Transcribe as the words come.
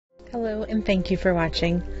Hello and thank you for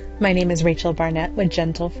watching. My name is Rachel Barnett with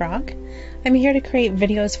Gentle Frog. I'm here to create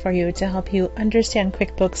videos for you to help you understand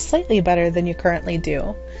QuickBooks slightly better than you currently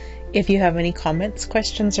do. If you have any comments,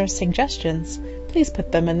 questions, or suggestions, please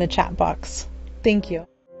put them in the chat box. Thank you.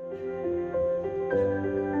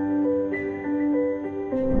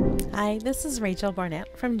 Hi, this is Rachel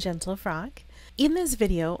Barnett from Gentle Frog. In this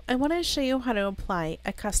video, I want to show you how to apply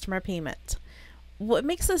a customer payment. What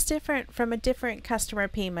makes this different from a different customer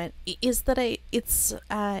payment is that it's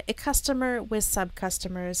a customer with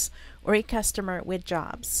sub-customers or a customer with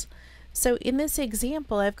jobs. So in this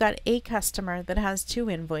example, I've got a customer that has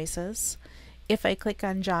two invoices. If I click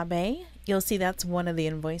on job A, you'll see that's one of the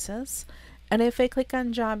invoices. And if I click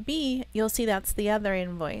on job B, you'll see that's the other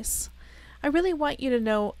invoice. I really want you to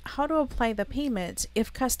know how to apply the payment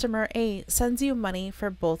if customer A sends you money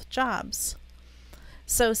for both jobs.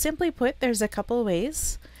 So simply put, there's a couple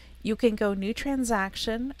ways. You can go new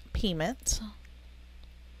transaction, payment.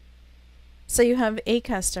 So you have a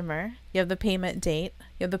customer, you have the payment date,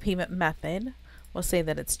 you have the payment method. We'll say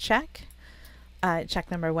that it's check,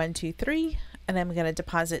 check number 123, and I'm going to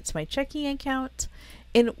deposit to my checking account.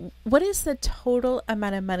 And what is the total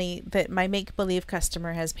amount of money that my make-believe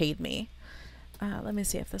customer has paid me? Let me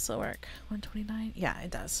see if this will work. 129, yeah,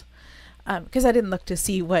 it does. Because I didn't look to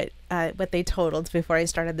see what they totaled before I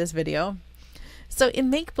started this video. So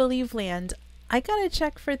in make-believe land, I got a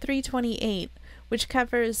check for $328, which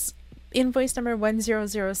covers invoice number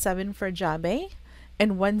 1007 for job A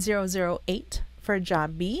and 1008 for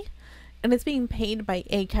job B, and it's being paid by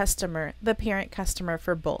a customer, the parent customer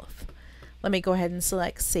for both. Let me go ahead and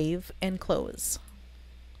select Save and Close.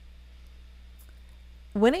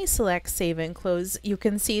 When I select Save and Close, you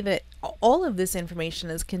can see that all of this information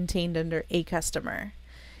is contained under a customer.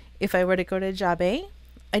 If I were to go to job A,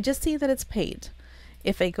 I just see that it's paid.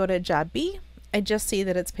 If I go to job B, I just see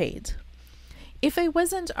that it's paid. If I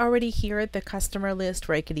wasn't already here at the customer list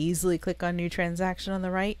where I could easily click on new transaction on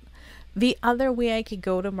the right, the other way I could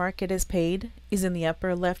go to mark it as paid is in the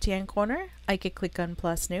upper left hand corner. I could click on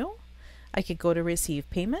plus new. I could go to receive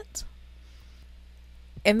payment.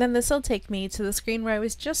 And then this will take me to the screen where I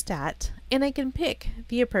was just at, and I can pick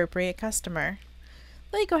the appropriate customer.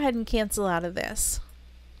 Let me go ahead and cancel out of this.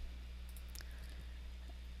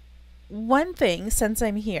 One thing, since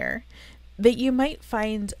I'm here, that you might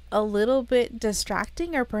find a little bit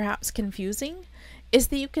distracting or perhaps confusing is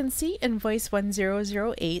that you can see invoice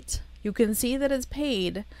 1008, you can see that it's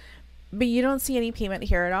paid, but you don't see any payment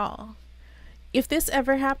here at all. If this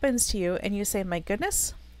ever happens to you and you say, my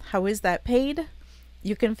goodness, how is that paid?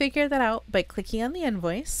 You can figure that out by clicking on the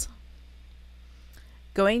invoice,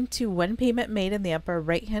 going to When Payment Made in the upper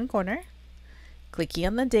right hand corner, clicking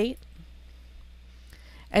on the date,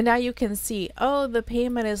 and now you can see, oh, the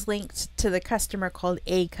payment is linked to the customer called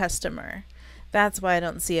a customer. That's why I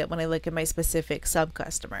don't see it when I look at my specific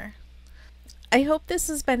sub-customer. I hope this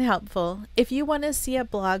has been helpful. If you want to see a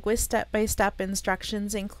blog with step-by-step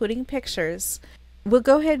instructions, including pictures, we'll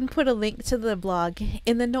go ahead and put a link to the blog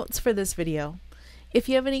in the notes for this video. If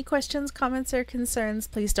you have any questions, comments, or concerns,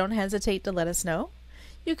 please don't hesitate to let us know.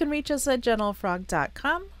 You can reach us at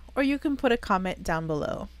gentlefrog.com, or you can put a comment down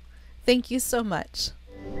below. Thank you so much.